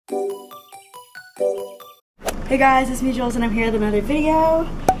Hey guys, it's me Jules and I'm here with another video.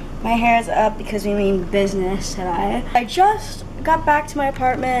 My hair is up because we mean business today. I just got back to my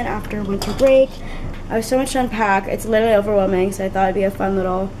apartment after winter break. I have so much to unpack, it's literally overwhelming, so I thought it'd be a fun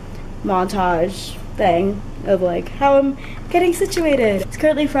little montage thing of like how I'm getting situated. It's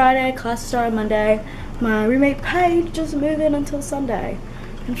currently Friday, classes start on Monday. My roommate Paige doesn't move in until Sunday,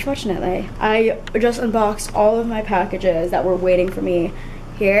 unfortunately. I just unboxed all of my packages that were waiting for me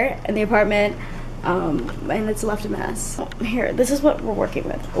here in the apartment. And it's left a mess. Here, this is what we're working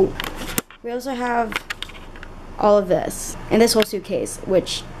with. Oh, we also have all of this and this whole suitcase,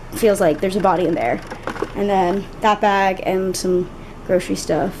 which feels like there's a body in there, and then that bag and some grocery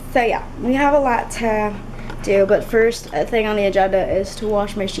stuff. So yeah, we have a lot to do, but first thing on the agenda is to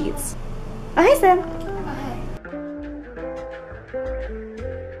wash my sheets. Oh, hey Sam.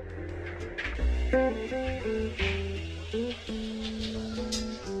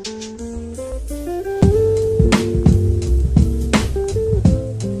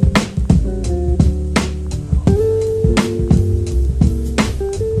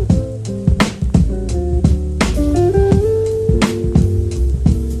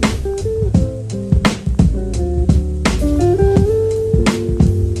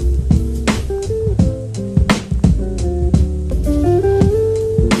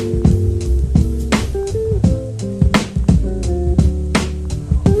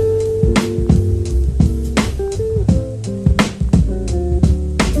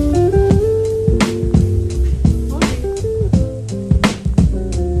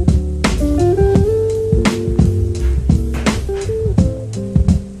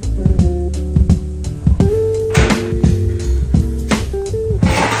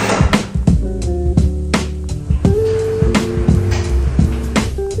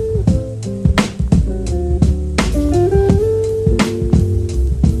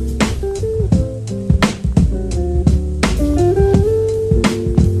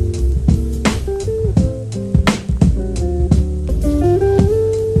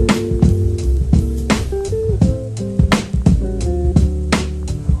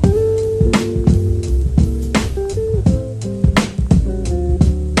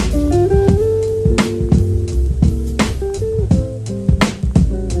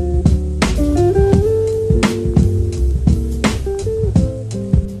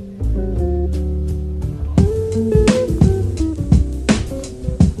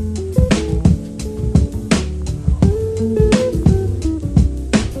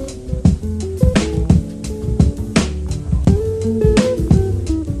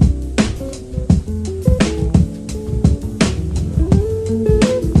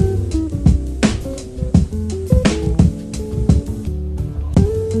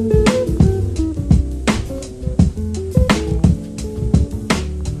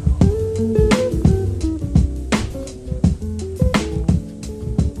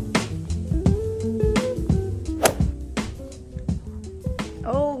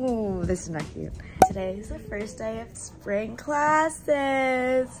 This is not cute. Today is the first day of spring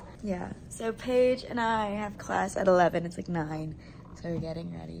classes. Yeah, so Paige and I have class at 11. It's like 9, so we're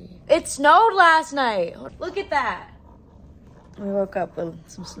getting ready. It snowed last night. Look at that. We woke up with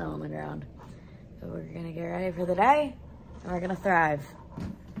some snow on the ground. So we're gonna get ready for the day and we're gonna thrive.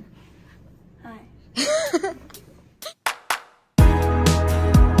 Hi.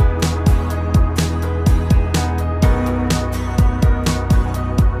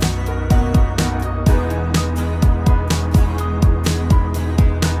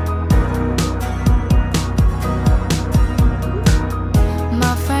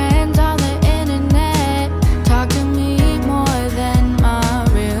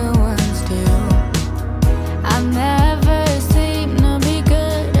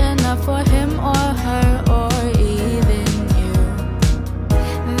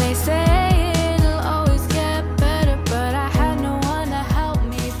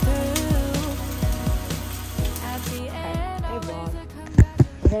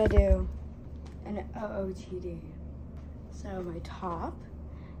 We're gonna do an OOTD. So my top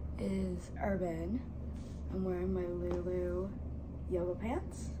is urban. I'm wearing my Lulu yoga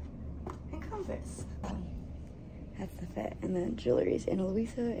pants and Converse. That's the fit. And then jewelry's Ana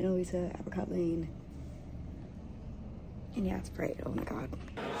Luisa, Apricot Lane. And yeah, it's bright. Oh my god.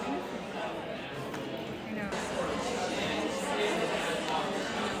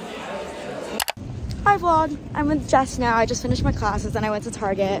 Hi vlog, I'm with Jess now. I just finished my classes and I went to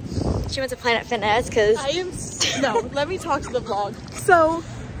Target. She went to Planet Fitness because no, let me talk to the vlog. So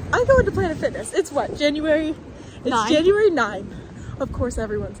I go into Planet Fitness. It's what, January? It's January 9. Of course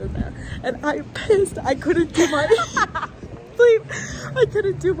everyone's in there. And I'm pissed I couldn't do my I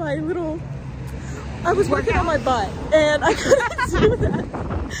couldn't do my little I was working on my butt and I couldn't do that.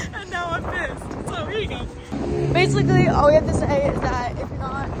 And now I'm pissed. So here you go. Basically, all we have to say is that if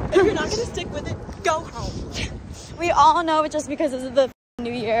you're not gonna stick with it, go home. We all know it just because it's the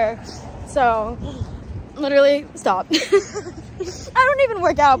new year. So literally stop. I don't even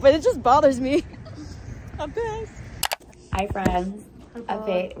work out, but it just bothers me. I'm pissed. Hi friends.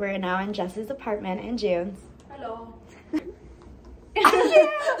 Update. We're now in Jess's apartment in June's. Hello.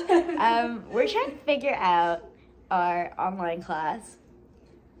 We're trying to figure out our online class.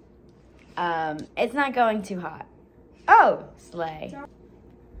 It's not going too hot. Oh, slay.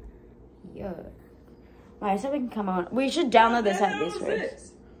 Yeah. Alright, so we can come on. We should download this at least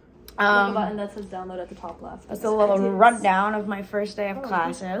first. The button that says download at the top left. That's a little rundown of my first day of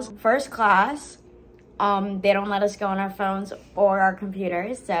classes. First class, they don't let us go on our phones or our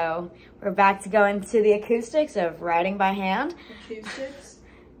computers, so we're back to going to the acoustics of writing by hand. Acoustics?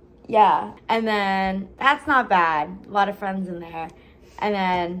 Yeah, and then that's not bad. A lot of friends in there. And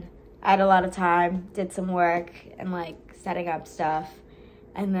then I had a lot of time, did some work and like setting up stuff.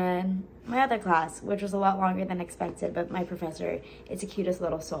 And then my other class, which was a lot longer than expected, but my professor is the cutest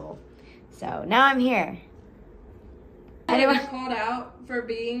little soul. So now I'm here. Anyway, I got called out for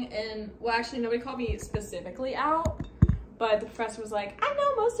being in, well actually nobody called me specifically out, but the professor was like, I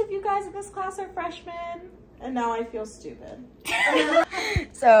know most of you guys in this class are freshmen, and now I feel stupid.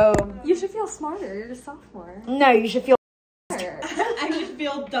 So you should feel smarter, you're a sophomore. No, you should feel I should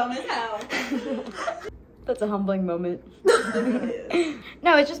feel dumb as hell. That's a humbling moment.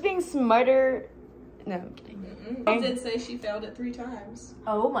 No, it's just being smarter. No, I'm kidding. I did say she failed it 3 times.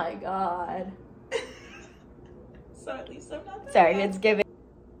 Oh my god. So at least I'm not that Sorry, bad. it's giving.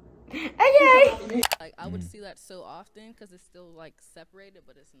 Okay. Like I would see that so often because it's still like separated,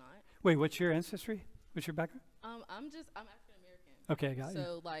 but it's not. Wait, what's your ancestry? What's your background? I'm African American. Okay, I got you.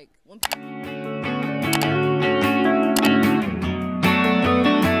 So like when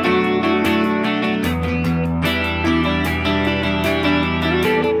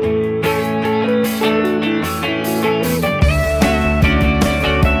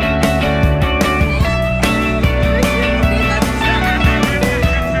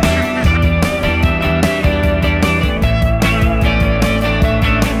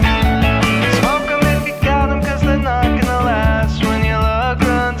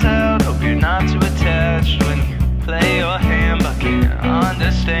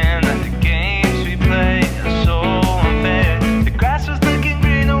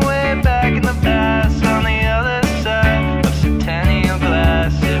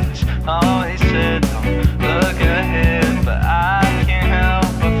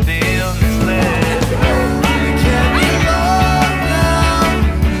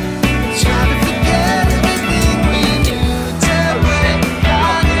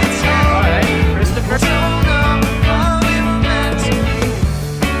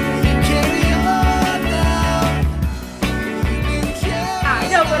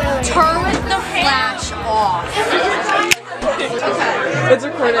It's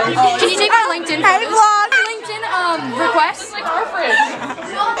recording. Can you take my LinkedIn? Hey, vlog. LinkedIn request. Like our friend.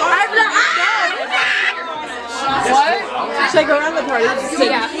 What? Should I go around the party?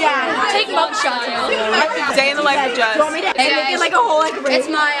 Yeah. Take mug shots. Day in the life of Jess. Want me to make it like a whole like ring?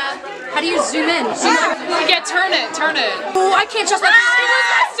 It's my how do you zoom in? Yeah, turn it. Oh, I can't trust my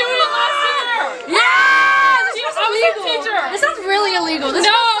Student last year. Yeah. This is I was illegal. a teacher. This sounds really illegal. This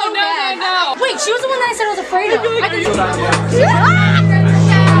sounds so bad. No. Wait, she was the one that I said I was afraid of. I